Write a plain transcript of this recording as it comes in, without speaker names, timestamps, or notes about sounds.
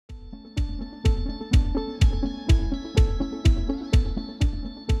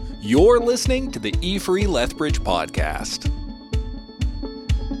You're listening to the E3 Lethbridge podcast.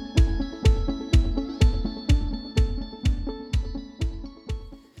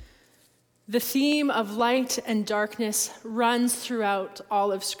 The theme of light and darkness runs throughout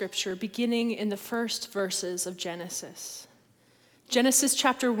all of Scripture, beginning in the first verses of Genesis. Genesis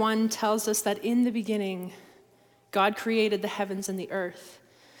chapter 1 tells us that in the beginning, God created the heavens and the earth.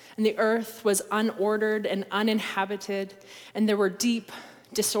 And the earth was unordered and uninhabited, and there were deep,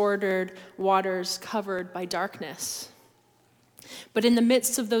 disordered waters covered by darkness. But in the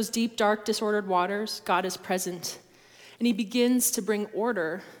midst of those deep, dark, disordered waters, God is present, and he begins to bring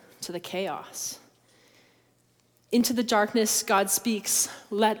order to the chaos. Into the darkness, God speaks,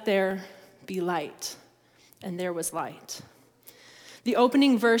 "Let there be light," and there was light. The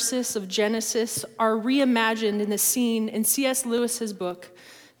opening verses of Genesis are reimagined in the scene in C.S. Lewis's book,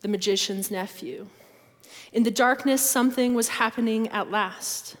 The Magician's Nephew. In the darkness, something was happening at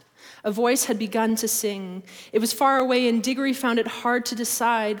last. A voice had begun to sing. It was far away, and Diggory found it hard to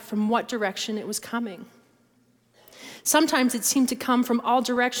decide from what direction it was coming. Sometimes it seemed to come from all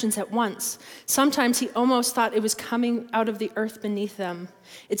directions at once. Sometimes he almost thought it was coming out of the earth beneath them.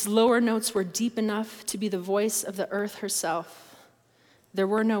 Its lower notes were deep enough to be the voice of the earth herself. There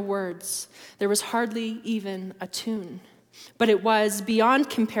were no words. There was hardly even a tune. But it was, beyond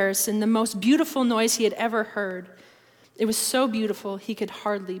comparison, the most beautiful noise he had ever heard. It was so beautiful he could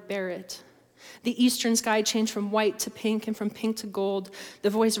hardly bear it. The eastern sky changed from white to pink and from pink to gold. The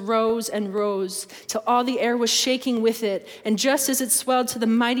voice rose and rose till all the air was shaking with it. And just as it swelled to the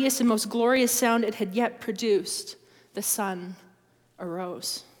mightiest and most glorious sound it had yet produced, the sun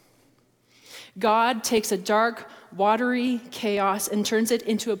arose. God takes a dark, watery chaos and turns it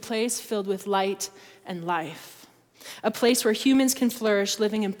into a place filled with light and life. A place where humans can flourish,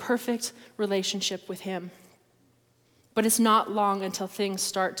 living in perfect relationship with him. But it's not long until things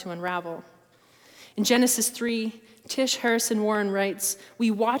start to unravel. In Genesis 3, Tish Harrison Warren writes,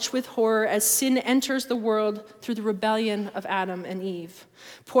 "We watch with horror as sin enters the world through the rebellion of Adam and Eve.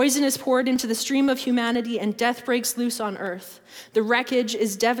 Poison is poured into the stream of humanity and death breaks loose on earth. The wreckage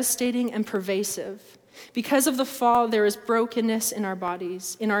is devastating and pervasive. Because of the fall, there is brokenness in our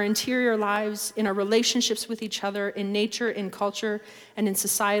bodies, in our interior lives, in our relationships with each other, in nature, in culture, and in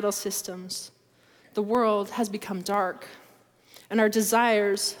societal systems. The world has become dark, and our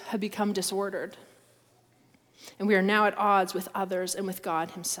desires have become disordered. And we are now at odds with others and with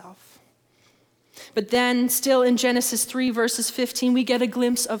God himself." But then, still in Genesis 3, verses 15, we get a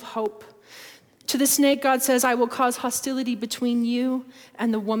glimpse of hope. To the snake, God says, "I will cause hostility between you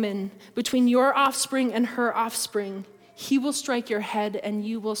and the woman, between your offspring and her offspring. He will strike your head and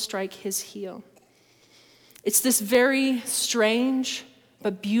you will strike his heel." It's this very strange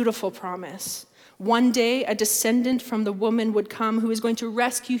but beautiful promise. One day, a descendant from the woman would come who is going to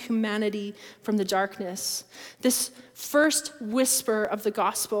rescue humanity from the darkness. This first whisper of the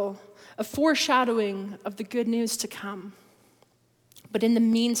gospel, a foreshadowing of the good news to come. But in the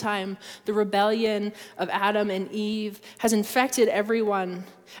meantime, the rebellion of Adam and Eve has infected everyone,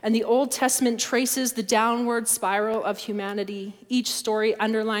 and the Old Testament traces the downward spiral of humanity, each story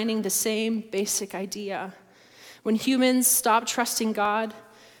underlining the same basic idea. When humans stop trusting God,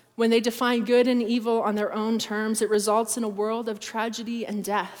 when they define good and evil on their own terms, it results in a world of tragedy and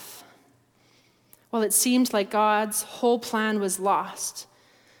death. While it seemed like God's whole plan was lost,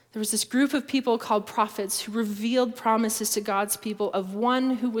 there was this group of people called prophets who revealed promises to God's people of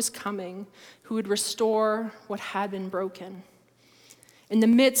one who was coming, who would restore what had been broken. In the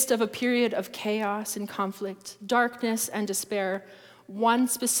midst of a period of chaos and conflict, darkness and despair, one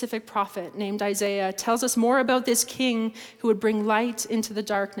specific prophet named Isaiah tells us more about this king who would bring light into the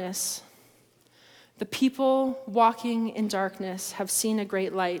darkness. "The people walking in darkness have seen a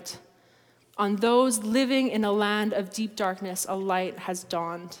great light. On those living in a land of deep darkness, a light has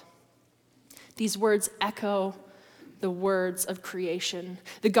dawned." These words echo the words of creation.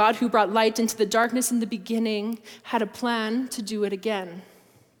 The God who brought light into the darkness in the beginning had a plan to do it again.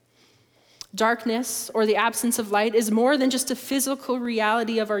 Darkness, or the absence of light, is more than just a physical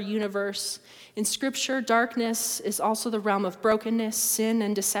reality of our universe. In Scripture, darkness is also the realm of brokenness, sin,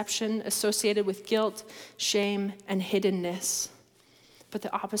 and deception associated with guilt, shame, and hiddenness. But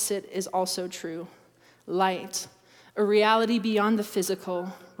the opposite is also true. Light, a reality beyond the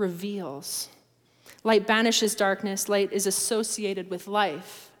physical, reveals. Light banishes darkness. Light is associated with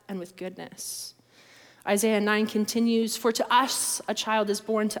life and with goodness. Isaiah 9 continues, "For to us a child is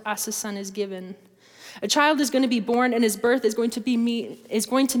born, to us a son is given. A child is going to be born, and his birth is going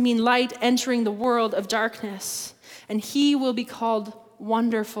to mean light entering the world of darkness. And he will be called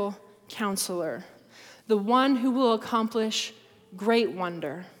Wonderful Counselor, the one who will accomplish great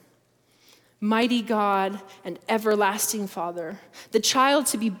wonder, Mighty God and everlasting Father. The child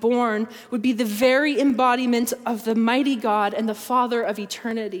to be born would be the very embodiment of the mighty God and the Father of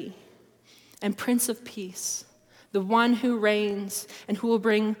eternity, and Prince of Peace, the one who reigns and who will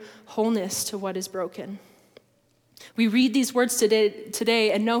bring wholeness to what is broken. We read these words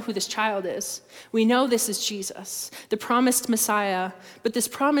today and know who this child is. We know this is Jesus, the promised Messiah, but this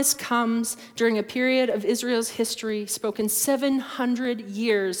promise comes during a period of Israel's history spoken 700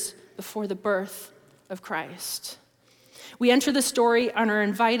 years before the birth of Christ. We enter the story and are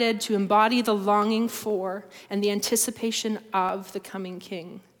invited to embody the longing for and the anticipation of the coming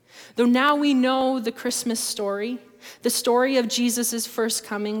King. Though now we know the Christmas story, the story of Jesus' first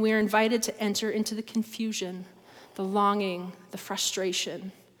coming, we are invited to enter into the confusion, the longing, the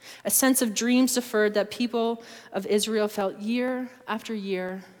frustration, a sense of dreams deferred that people of Israel felt year after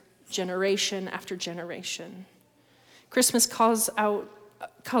year, generation after generation. Christmas calls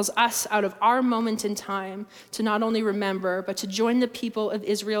us out of our moment in time to not only remember, but to join the people of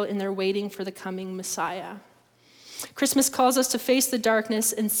Israel in their waiting for the coming Messiah. Christmas calls us to face the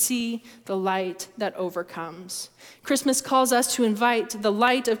darkness and see the light that overcomes. Christmas calls us to invite the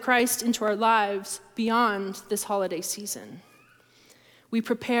light of Christ into our lives beyond this holiday season. We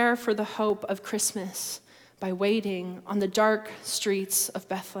prepare for the hope of Christmas by waiting on the dark streets of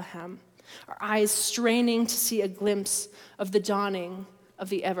Bethlehem, our eyes straining to see a glimpse of the dawning of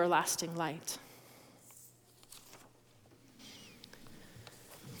the everlasting light.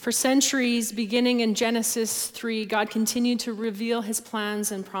 For centuries, beginning in Genesis 3, God continued to reveal his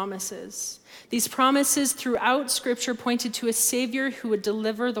plans and promises. These promises throughout Scripture pointed to a Savior who would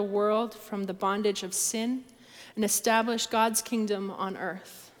deliver the world from the bondage of sin and establish God's kingdom on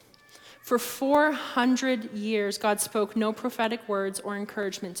earth. For 400 years, God spoke no prophetic words or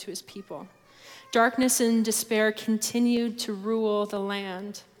encouragement to his people. Darkness and despair continued to rule the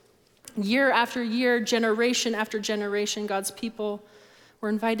land. Year after year, generation after generation, God's people were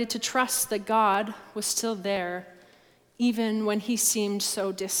invited to trust that God was still there, even when he seemed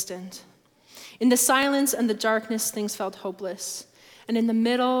so distant. In the silence and the darkness, things felt hopeless. And in the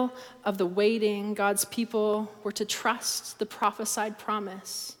middle of the waiting, God's people were to trust the prophesied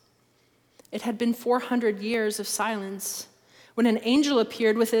promise. It had been 400 years of silence when an angel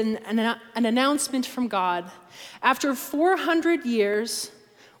appeared with an announcement from God. After 400 years,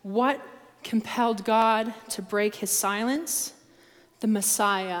 what compelled God to break his silence? The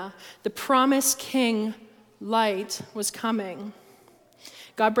Messiah, the promised King, light, was coming.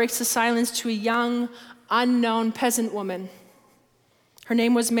 God breaks the silence to a young, unknown peasant woman. Her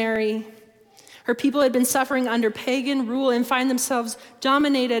name was Mary. Her people had been suffering under pagan rule and find themselves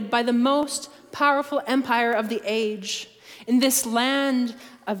dominated by the most powerful empire of the age. In this land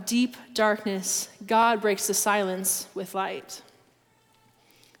of deep darkness, God breaks the silence with light.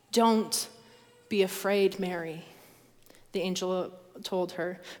 Don't be afraid, Mary, the angel told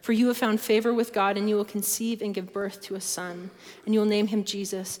her, for you have found favor with God, and you will conceive and give birth to a son, and you will name him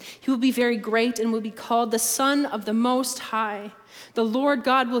Jesus. He will be very great and will be called the Son of the Most High. The Lord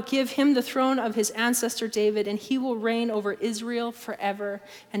God will give him the throne of his ancestor David, and he will reign over Israel forever,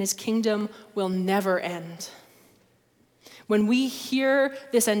 and his kingdom will never end. When we hear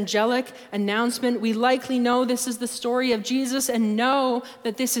this angelic announcement, we likely know this is the story of Jesus and know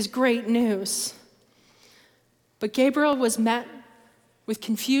that this is great news. But Gabriel was met with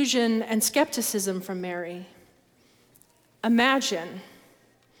confusion and skepticism from Mary. Imagine,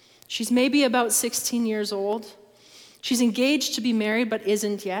 she's maybe about 16 years old. She's engaged to be married but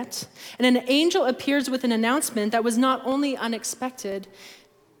isn't yet. And an angel appears with an announcement that was not only unexpected,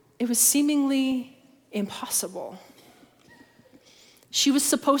 it was seemingly impossible. She was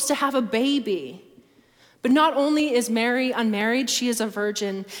supposed to have a baby. But not only is Mary unmarried, she is a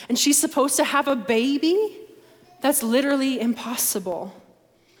virgin. And she's supposed to have a baby? That's literally impossible.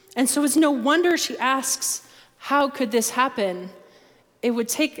 And so it's no wonder she asks, how could this happen? It would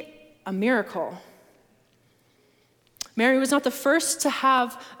take a miracle. Mary was not the first to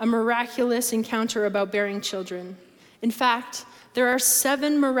have a miraculous encounter about bearing children. In fact, there are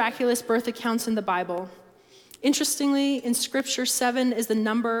 7 miraculous birth accounts in the Bible. Interestingly, in Scripture, 7 is the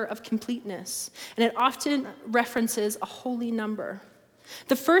number of completeness, and it often references a holy number.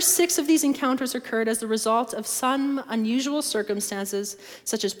 The first 6 of these encounters occurred as the result of some unusual circumstances,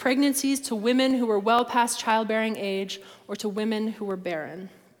 such as pregnancies to women who were well past childbearing age or to women who were barren.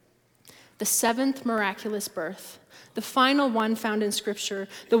 The 7th miraculous birth, the final one found in Scripture,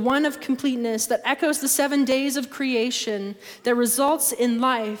 the one of completeness that echoes the 7 days of creation that results in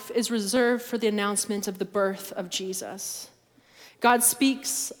life, is reserved for the announcement of the birth of Jesus. God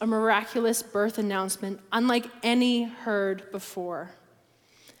speaks a miraculous birth announcement unlike any heard before.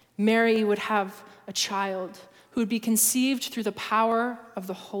 Mary would have a child who would be conceived through the power of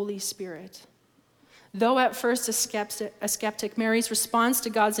the Holy Spirit. Though at first a skeptic, Mary's response to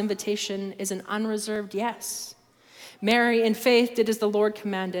God's invitation is an unreserved yes. Mary, in faith, did as the Lord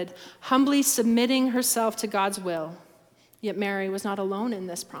commanded, humbly submitting herself to God's will. Yet Mary was not alone in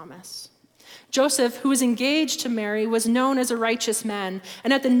this promise. Joseph, who was engaged to Mary, was known as a righteous man,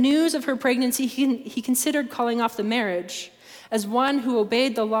 and at the news of her pregnancy, he considered calling off the marriage. As one who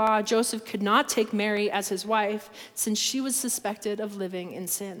obeyed the law, Joseph could not take Mary as his wife, since she was suspected of living in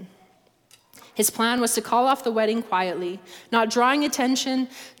sin. His plan was to call off the wedding quietly, not drawing attention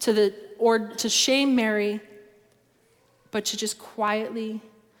to shame Mary, but to just quietly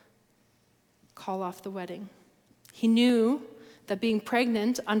call off the wedding. He knew that being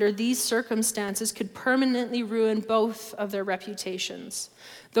pregnant under these circumstances could permanently ruin both of their reputations.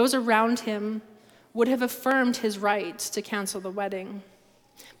 Those around him would have affirmed his right to cancel the wedding.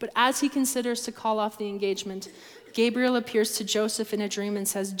 But as he considers to call off the engagement, Gabriel appears to Joseph in a dream and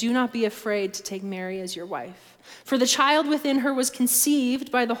says, "Do not be afraid to take Mary as your wife, for the child within her was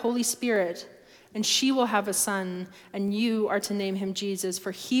conceived by the Holy Spirit, and she will have a son, and you are to name him Jesus,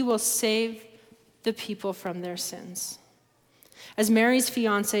 for he will save the people from their sins." As Mary's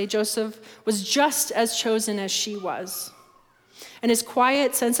fiancé, Joseph was just as chosen as she was, and his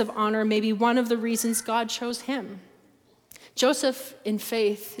quiet sense of honor may be one of the reasons God chose him. Joseph, in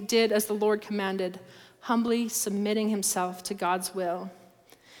faith, did as the Lord commanded, humbly submitting himself to God's will.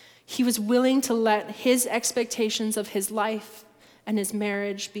 He was willing to let his expectations of his life and his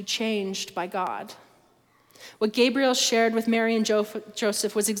marriage be changed by God. What Gabriel shared with Mary and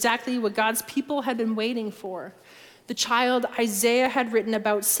Joseph was exactly what God's people had been waiting for. The child Isaiah had written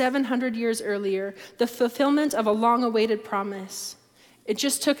about 700 years earlier, the fulfillment of a long-awaited promise. It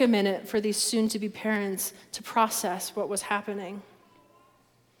just took a minute for these soon-to-be parents to process what was happening.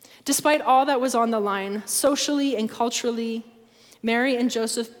 Despite all that was on the line, socially and culturally, Mary and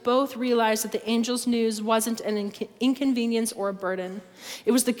Joseph both realized that the angel's news wasn't an inconvenience or a burden.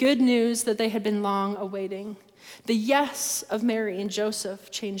 It was the good news that they had been long awaiting. The yes of Mary and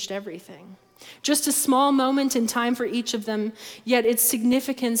Joseph changed everything. Just a small moment in time for each of them, yet its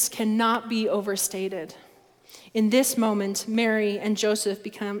significance cannot be overstated. In this moment, Mary and Joseph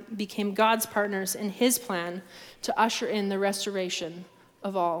became God's partners in his plan to usher in the restoration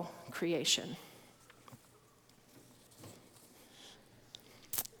of all creation.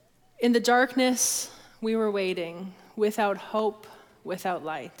 In the darkness, we were waiting, without hope, without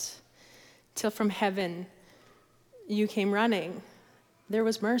light, till from heaven you came running. There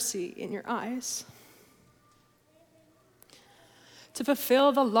was mercy in your eyes. To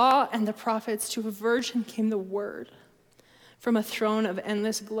fulfill the law and the prophets, to a virgin came the word from a throne of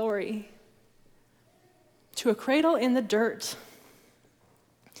endless glory to a cradle in the dirt.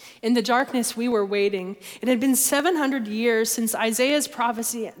 In the darkness, we were waiting. It had been 700 years since Isaiah's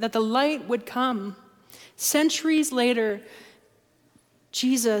prophecy that the light would come. Centuries later,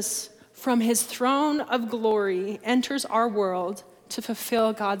 Jesus, from his throne of glory, enters our world to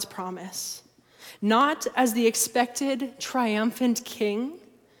fulfill God's promise. Not as the expected, triumphant king,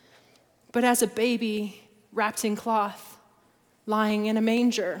 but as a baby wrapped in cloth, lying in a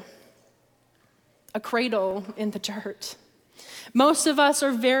manger, a cradle in the dirt. Most of us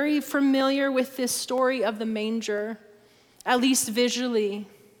are very familiar with this story of the manger, at least visually.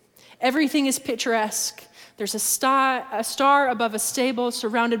 Everything is picturesque. There's a star above a stable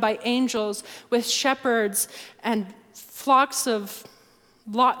surrounded by angels with shepherds and flocks of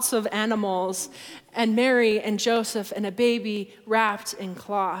lots of animals, and Mary and Joseph and a baby wrapped in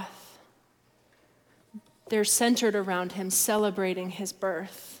cloth. They're centered around him, celebrating his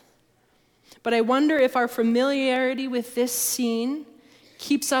birth. But I wonder if our familiarity with this scene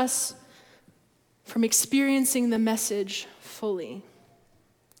keeps us from experiencing the message fully.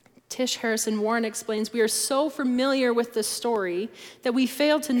 Tish Harrison Warren explains, "We are so familiar with the story that we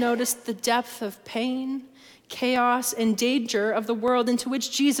fail to notice the depth of pain, chaos, and danger of the world into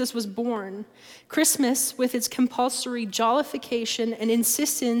which Jesus was born. Christmas, with its compulsory jollification and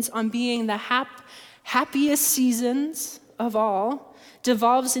insistence on being the happiest seasons of all,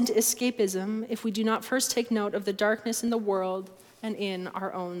 devolves into escapism if we do not first take note of the darkness in the world and in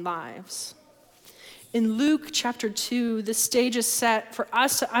our own lives." In Luke chapter 2, the stage is set for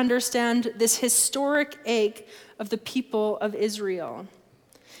us to understand this historic ache of the people of Israel.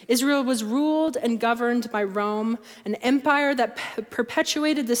 Israel was ruled and governed by Rome, an empire that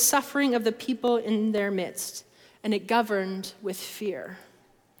perpetuated the suffering of the people in their midst, and it governed with fear.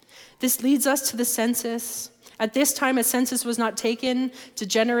 This leads us to the census. At this time, a census was not taken to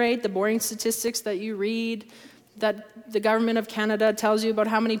generate the boring statistics that you read, that the government of Canada tells you about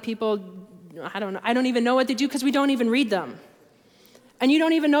how many people, I don't even know what they do because we don't even read them. And you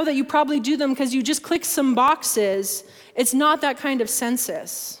don't even know that you probably do them because you just click some boxes. It's not that kind of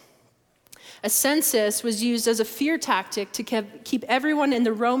census. A census was used as a fear tactic to keep everyone in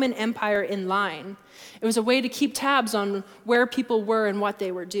the Roman Empire in line. It was a way to keep tabs on where people were and what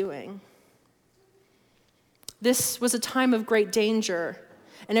they were doing. This was a time of great danger,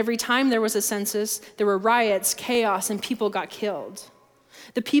 and every time there was a census, there were riots, chaos, and people got killed.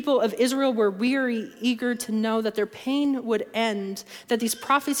 The people of Israel were weary, eager to know that their pain would end, that these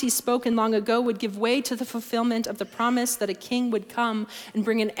prophecies spoken long ago would give way to the fulfillment of the promise that a king would come and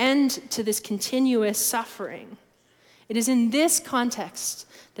bring an end to this continuous suffering. It is in this context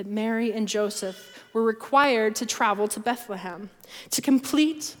that Mary and Joseph were required to travel to Bethlehem to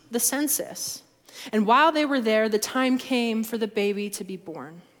complete the census. And while they were there, the time came for the baby to be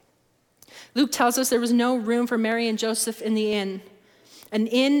born. Luke tells us there was no room for Mary and Joseph in the inn. An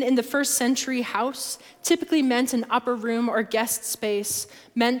inn in the first century house typically meant an upper room or guest space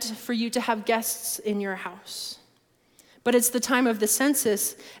meant for you to have guests in your house. But it's the time of the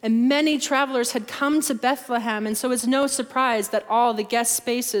census, and many travelers had come to Bethlehem, and so it's no surprise that all the guest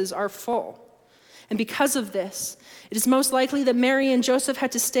spaces are full. And because of this, it is most likely that Mary and Joseph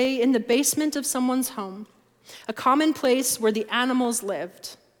had to stay in the basement of someone's home, a common place where the animals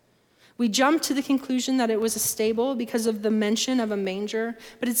lived. We jump to the conclusion that it was a stable because of the mention of a manger,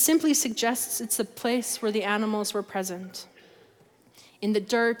 but it simply suggests it's a place where the animals were present. In the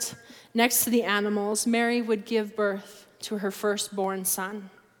dirt, next to the animals, Mary would give birth to her firstborn son.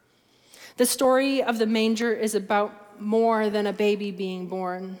 The story of the manger is about more than a baby being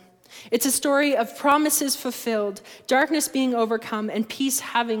born. It's a story of promises fulfilled, darkness being overcome, and peace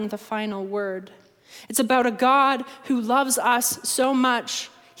having the final word. It's about a God who loves us so much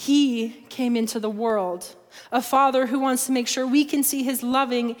He came into the world, a Father who wants to make sure we can see His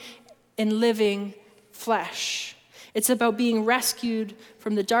loving and living flesh. It's about being rescued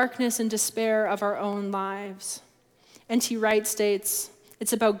from the darkness and despair of our own lives. N.T. Wright states,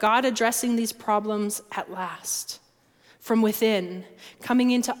 it's about God addressing these problems at last, from within,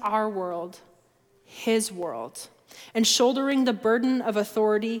 coming into our world, His world, and shouldering the burden of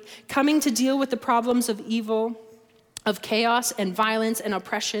authority, coming to deal with the problems of evil, of chaos and violence and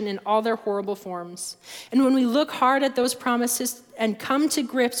oppression in all their horrible forms. And when we look hard at those promises and come to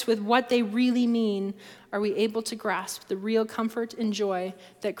grips with what they really mean, are we able to grasp the real comfort and joy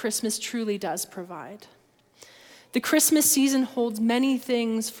that Christmas truly does provide? The Christmas season holds many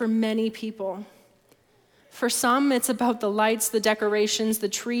things for many people. For some, it's about the lights, the decorations, the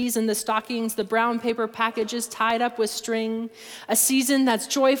trees and the stockings, the brown paper packages tied up with string, a season that's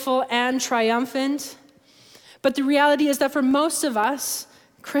joyful and triumphant. But the reality is that for most of us,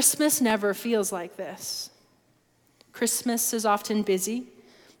 Christmas never feels like this. Christmas is often busy.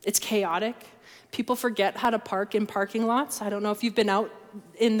 It's chaotic. People forget how to park in parking lots. I don't know if you've been out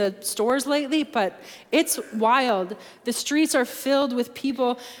in the stores lately, but it's wild. The streets are filled with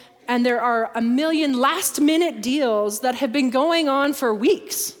people, and there are a million last-minute deals that have been going on for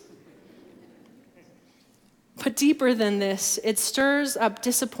weeks. But deeper than this, it stirs up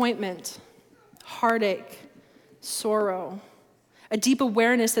disappointment, heartache, sorrow, a deep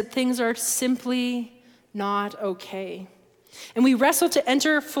awareness that things are simply not okay. And we wrestle to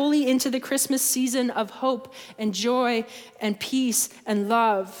enter fully into the Christmas season of hope and joy and peace and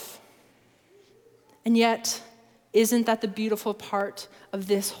love. And yet, isn't that the beautiful part of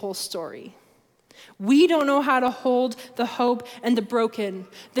this whole story? We don't know how to hold the hope and the broken,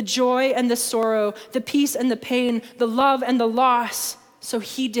 the joy and the sorrow, the peace and the pain, the love and the loss, so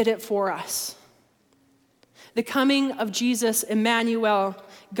He did it for us. The coming of Jesus, Emmanuel,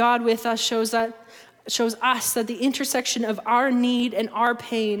 God with us, shows us that the intersection of our need and our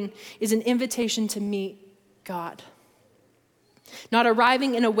pain is an invitation to meet God. Not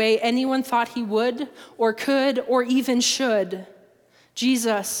arriving in a way anyone thought He would or could or even should.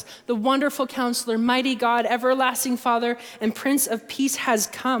 Jesus, the wonderful Counselor, mighty God, everlasting Father, and Prince of Peace has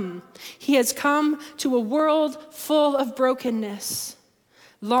come. He has come to a world full of brokenness.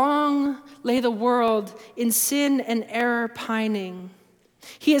 Long lay the world in sin and error pining.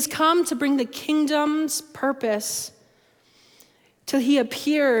 He has come to bring the kingdom's purpose till He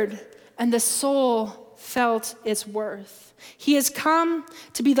appeared and the soul felt its worth. He has come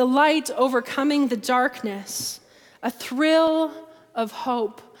to be the light overcoming the darkness, a thrill of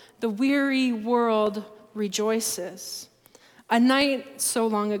hope. The weary world rejoices. A night so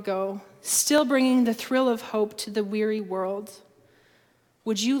long ago, still bringing the thrill of hope to the weary world.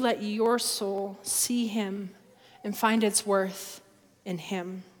 Would you let your soul see Him and find its worth in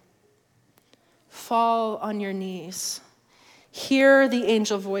Him? fall on your knees. Hear the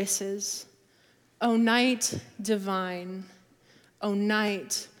angel voices. O night divine, O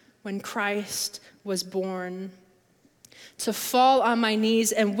night when Christ was born. To fall on my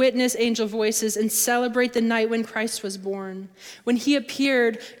knees and witness angel voices and celebrate the night when Christ was born. When he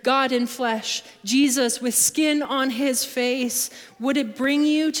appeared, God in flesh, Jesus with skin on his face, would it bring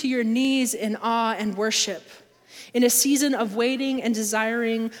you to your knees in awe and worship? In a season of waiting and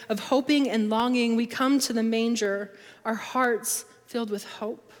desiring, of hoping and longing, we come to the manger, our hearts filled with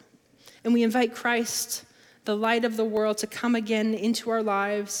hope. And we invite Christ, the light of the world, to come again into our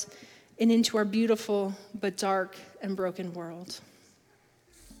lives and into our beautiful but dark and broken world.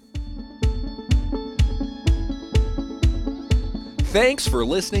 Thanks for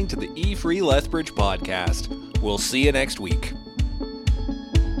listening to the E Free Lethbridge podcast. We'll see you next week.